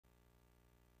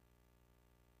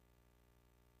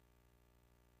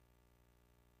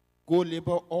Go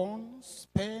labor on,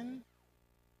 spend,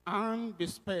 and be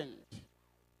spent.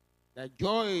 The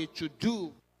joy to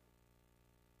do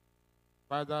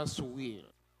Father's will.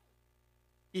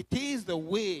 It is the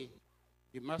way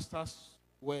the masters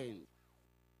went.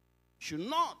 Should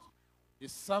not the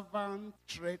servant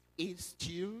tread it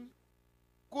still?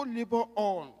 Go labor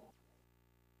on.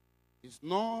 It's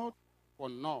not for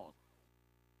naught.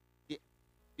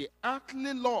 The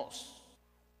earthly loss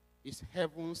is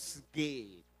heaven's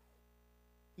gain.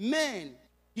 Men,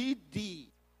 he did.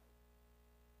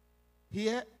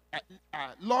 Here,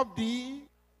 love thee,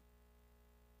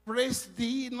 praise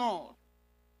thee not.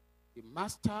 The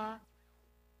master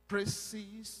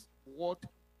praises what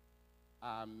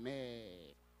are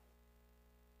made.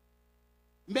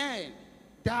 Men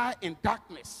die in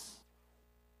darkness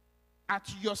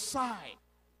at your side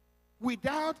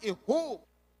without a hope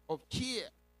of cheer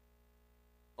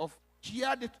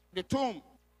the tomb.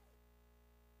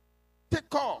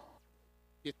 Take off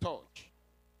the torch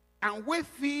and wave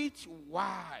it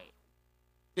wide.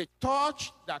 The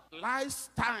torch that lies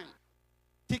time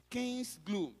thickens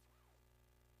gloom.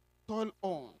 Toil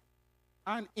on,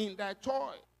 and in thy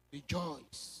toil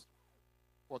rejoice.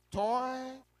 For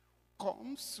toil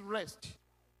comes rest.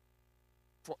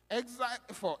 For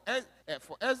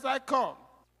exile come.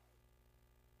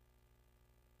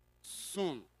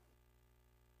 Soon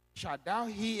shalt thou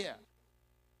hear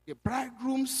the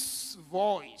bridegroom's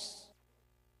voice.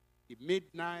 The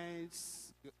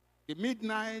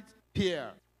midnight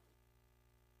peer.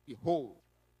 Behold,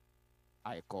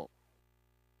 I come.